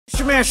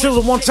your man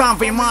Shizzle, one time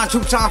for your mind,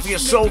 two time for your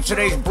soul.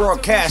 Today's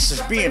broadcast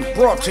is being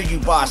brought to you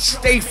by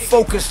Stay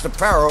Focused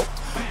Apparel.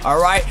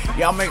 Alright,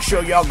 y'all make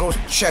sure y'all go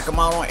check them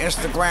out on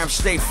Instagram,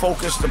 Stay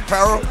Focused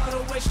Apparel.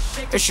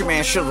 It's your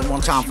man Shizzle,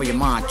 one time for your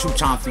mind, two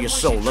time for your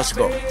soul. Let's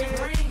go.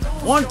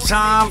 One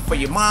time for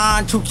your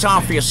mind, two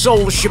time for your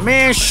soul. It's your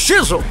man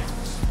Shizzle.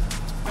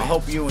 I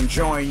hope you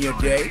enjoying your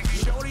day.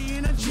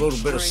 A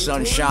little bit of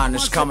sunshine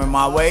is coming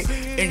my way.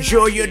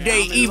 Enjoy your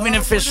day even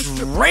if it's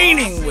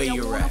raining where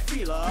you're at.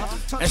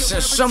 And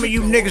since some of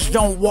you niggas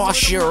don't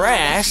wash your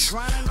ass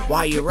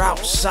while you're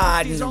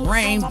outside in the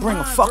rain, bring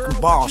a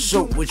fucking bar of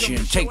soap with you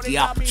and take the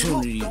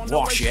opportunity to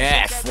wash your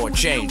ass for a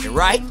change,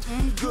 alright?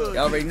 Y'all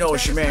already know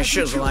it's your man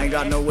Shizzle. I ain't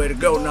got nowhere to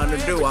go, nothing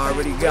to do. I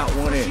already got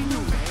one in.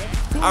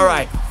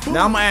 Alright,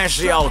 now I'm gonna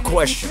answer y'all a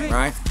question,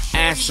 right?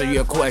 Answer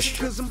your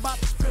question.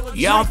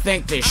 Y'all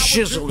think that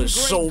Shizzle is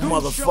so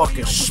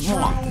motherfucking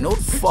smart. No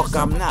the fuck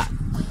I'm not.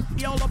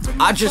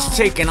 I just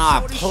take and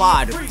I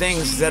apply the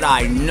things that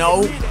I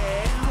know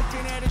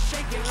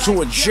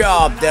to a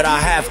job that I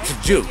have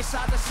to do.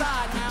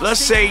 Let's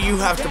say you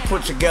have to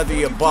put together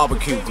your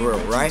barbecue grill,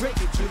 right?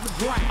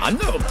 I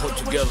never put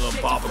together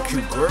a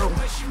barbecue grill.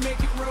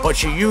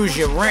 But you use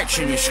your wrench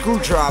and your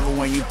screwdriver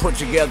when you put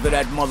together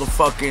that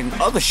motherfucking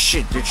other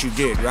shit that you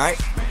did, right?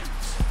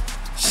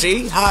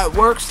 See how it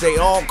works? They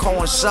all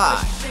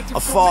coincide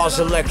as far as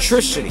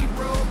electricity.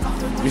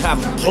 You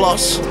have a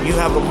plus, you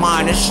have a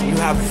minus, you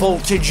have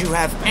voltage, you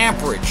have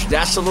amperage.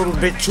 That's a little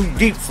bit too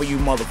deep for you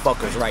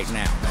motherfuckers right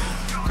now.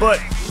 But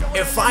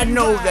if I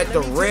know that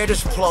the red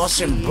is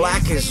plus and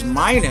black is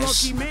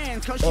minus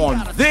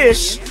on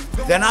this,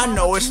 then I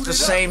know it's the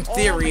same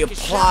theory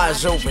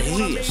applies over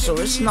here. So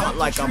it's not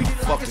like I'm a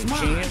fucking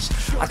genius.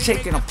 I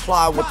take and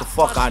apply what the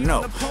fuck I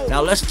know.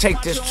 Now let's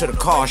take this to the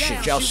car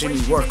shit. Y'all see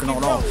me working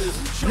on all.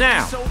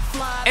 Now,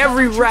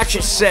 every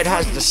ratchet set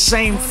has the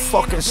same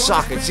fucking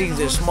sockets.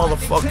 Either it's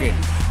motherfucking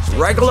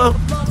regular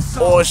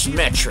or it's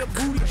metric.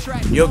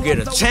 You'll get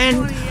a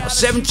 10, a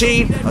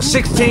 17, a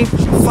 16, a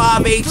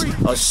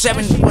 5/8, a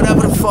 7,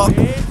 whatever the fuck,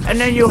 and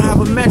then you'll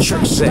have a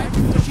metric set.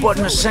 But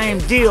in the same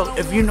deal,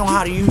 if you know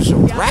how to use a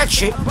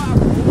ratchet,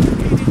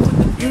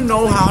 you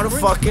know how to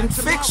fucking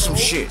fix some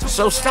shit.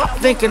 So stop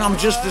thinking I'm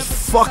just this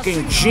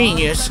fucking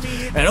genius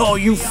and oh,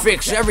 you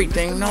fix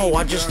everything. No,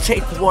 I just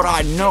take what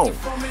I know.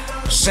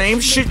 Same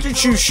shit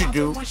that you should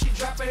do.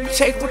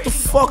 Take what the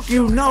fuck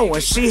you know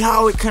and see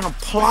how it can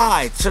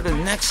apply to the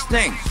next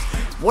thing.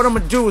 What I'm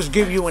gonna do is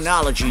give you an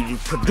analogy to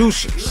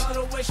producers.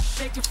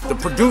 The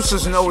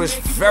producers know this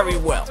very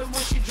well.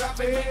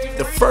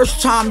 The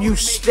first time you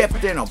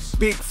stepped in a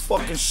big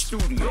fucking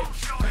studio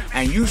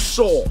and you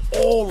saw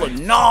all the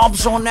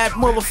knobs on that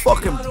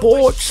motherfucking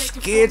board,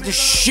 scared the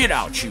shit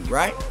out you,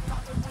 right?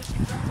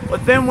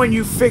 But then when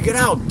you figured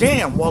out,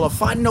 damn, well,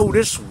 if I know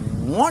this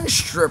one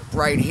strip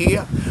right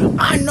here,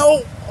 I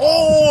know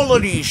all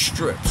of these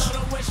strips.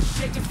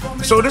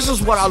 So this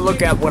is what I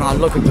look at when I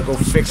look at to go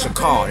fix a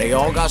car. They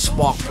all got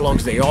spark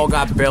plugs, they all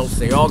got belts,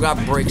 they all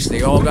got brakes,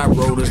 they all got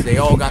rotors, they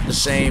all got the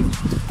same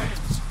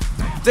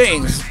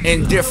things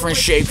in different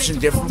shapes and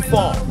different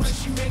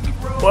forms.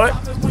 But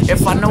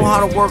if I know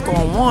how to work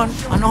on one,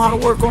 I know how to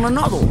work on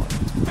another one.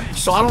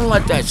 So I don't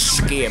let that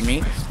scare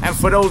me. And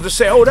for those that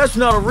say, oh, that's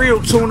not a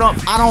real tune-up,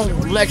 I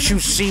don't let you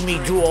see me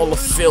do all the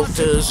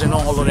filters and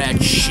all of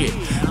that shit.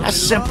 That's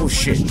simple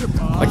shit.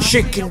 A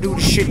chick can do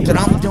the shit that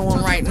I'm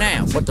doing right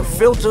now. But the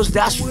filters,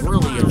 that's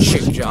really a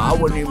chick job.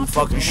 I wouldn't even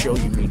fucking show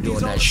you me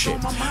doing that shit.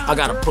 I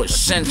gotta put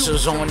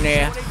sensors on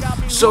there.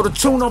 So the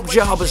tune-up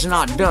job is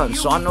not done.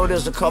 So I know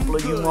there's a couple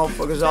of you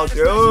motherfuckers out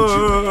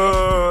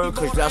there,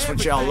 because that's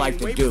what y'all like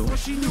to do.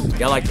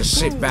 Y'all like to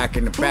sit back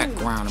in the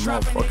background and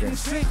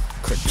motherfucking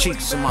critique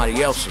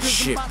somebody else's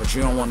shit, but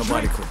you don't want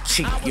nobody to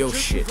critique your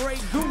shit.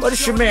 But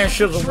it's your man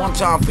Shizzle, one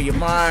time for your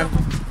mind,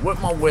 with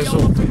my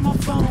whistle,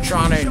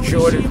 trying to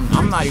enjoy it.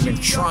 I'm not even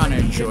trying to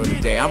enjoy the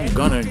day. I'm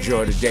gonna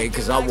enjoy the day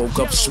because I woke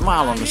up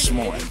smiling this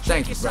morning.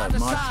 Thank you very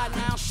much.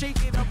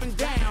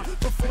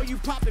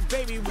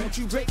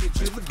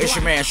 It's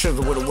your man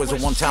Shizzle with a whistle,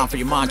 one time for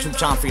your mind, two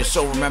time for your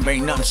soul. Remember,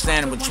 ain't nothing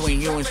standing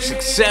between you and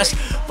success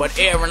but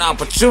air and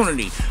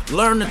opportunity.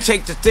 Learn to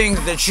take the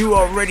things that you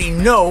already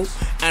know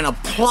and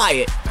apply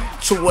it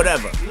to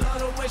whatever.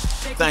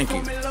 Thank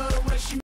you.